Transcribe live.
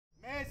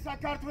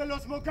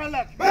საქართველოს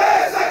მოქალაქე. მე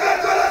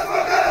საქართველოს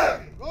მოქალაქე.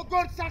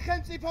 როგორც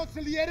სახელმწიფო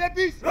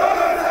ძლიერების.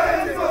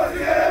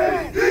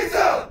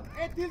 ისა.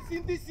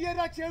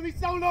 ეთილსინდისიერად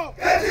შევისწავლო.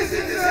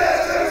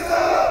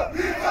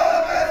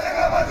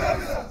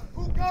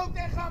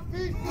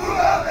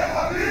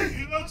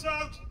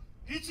 ილოცავთ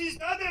ფიცის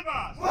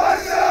დადებას.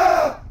 ვაშა.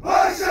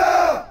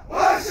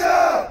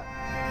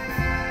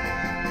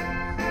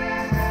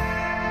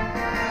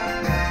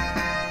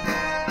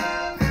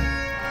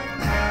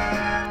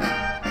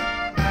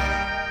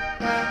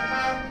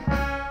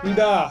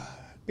 მინდა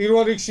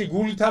პირველ რიგში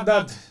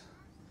გულითადად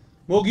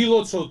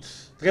მოგილოცოთ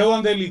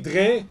დღევანდელი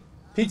დღე,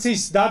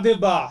 ფიცის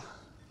დადება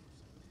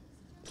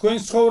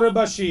თქვენს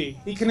ცხოვრებაში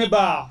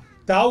იქნება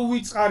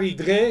დაუვიწყარი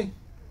დღე.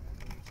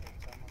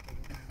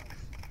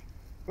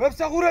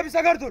 ვემსახურები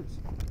საქართველოს.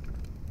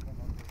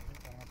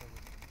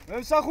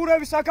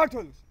 ვემსახურები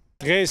საქართველოს.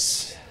 დღეს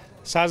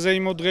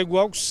საზეიმო დღე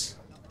გვაქვს.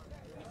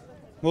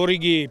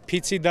 მორიგი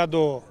ფიცი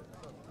დადო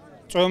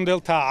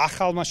წვემდელთა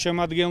ახალმა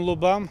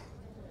შემადგენლობამ.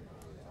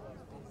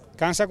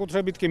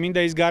 განსაკუთრებით კი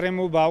მინდა ის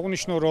გარემოება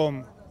აღვნიშნო, რომ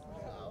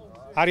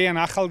არიან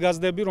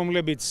ახალგაზრდები,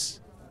 რომლებიც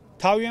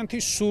თავიანთი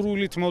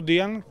სურვილით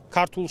მოდიან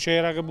ქართულ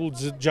შეერაღებულ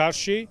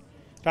ჯარში,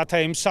 რათა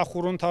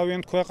ემსახურონ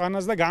თავიანთ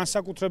ქვეყანას და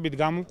განსაკუთრებით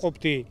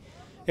გამოვყოფდი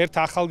ერთ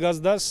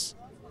ახალგაზრდას,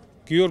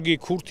 გიორგი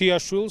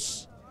ქურთიაშვილს,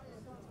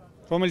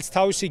 რომელიც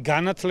თავისი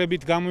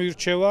განათლებით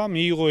გამოირჩევა,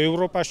 მიიღო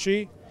ევროპაში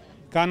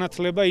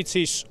განათლება,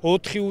 იცის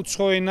 4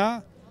 უცხო ენა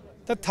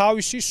და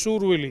თავისი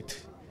სურვილით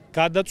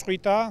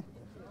გადაწყვიტა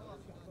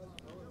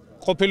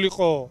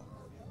ყოფილიყო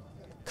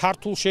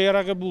ქართულ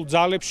შეერაღებულ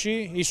ძალებში,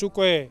 ის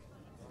უკვე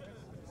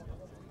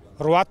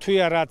 8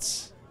 თვეა რაც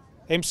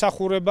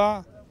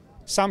ემსახურება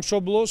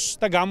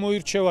სამშობლოს და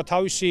გამოირჩევა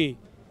თავისი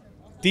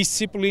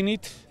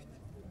დისციპლინით,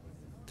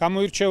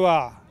 გამოირჩევა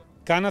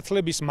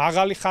განათლების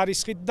მაღალი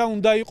ხარისხით და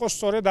უნდა იყოს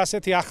სწორედ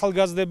ასეთი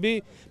ახალგაზრდები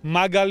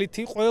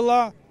მაგალითი ყველა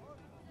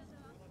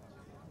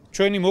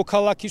ჩვენი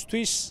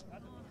მოქალაქისთვის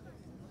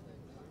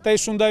და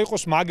ეს უნდა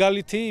იყოს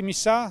მაგალითი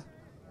იმისა,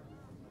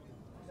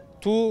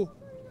 თუ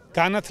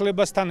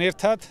განათლებასთან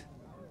ერთად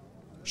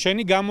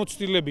შენი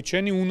გამოცდილებით,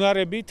 შენი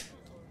უნარებით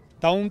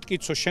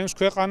დაუმტკიცო შენს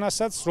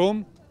ქვეყანასაც, რომ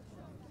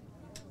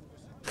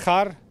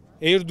ხარ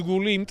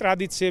ერთგული იმ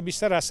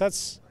ტრადიციებისა, რასაც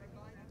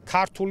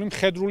ქართული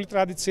მხედრული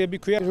ტრადიციები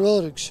ქვია.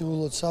 პირველ რიგში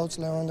ულოცავ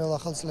წლევანდელ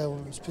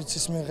ახალწლეულებს,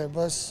 ფიცის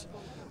მიღებას,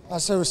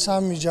 ასევე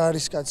სამი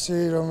ჯარისკაცი,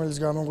 რომელიც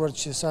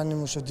გამოგვარჩიეს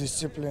სანიმუშო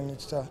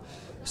დისციპლინით და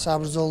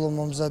საბრძოლო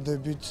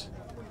მომზადებით,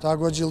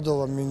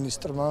 დაგვაჯილდოვა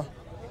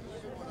მინისტრმა.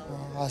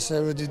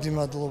 ასევე დიდი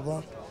მადლობა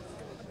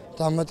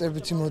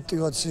დამატებითი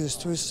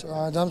мотивაციისთვის.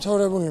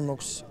 დამთავრებული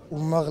მაქვს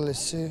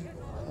უმაღლესი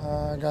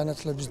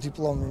განათლების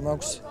დიპლომი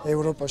მაქვს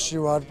ევროპაში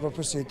ვარ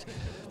პროფესიით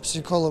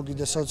ფსიქოლოგი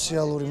და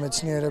სოციალური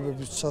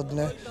მეცნიერებების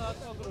მცოდნე.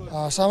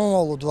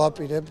 სამომავლოდ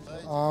ვაპირებ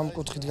ამ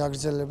კუთხით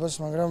გაგრძელებას,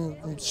 მაგრამ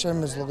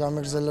შემეძლო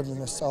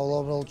გამეგრძელებინა სწავლა,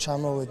 უბრალოდ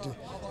ჩამოვედი,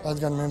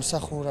 რადგან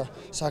მემსახურა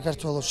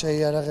საქართველოს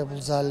შეიარაღებულ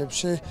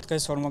ძალებში.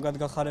 დღეს ორმაგად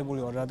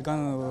გახარებული ვარ, რადგან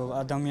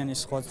ადამიანის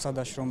სხვა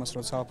სადაშრომას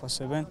როცა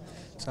აფასებენ,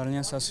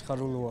 ძალიან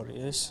სასიხარულო არის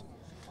ეს.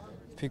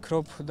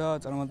 ფიქრობ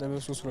და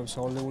წარმატებებს უსურვებ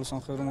სავალდებულო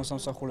სამხედრო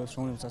მოსამსახურეებს,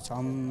 რომლებსაც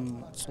ამ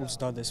წუთს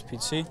დადეს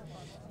ფიცი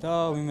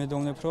და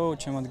ვიმედოვნებ, რომ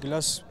ჩემ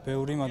ადგილას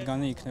ბევრი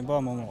მათგანი იქნება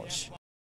მომავალში.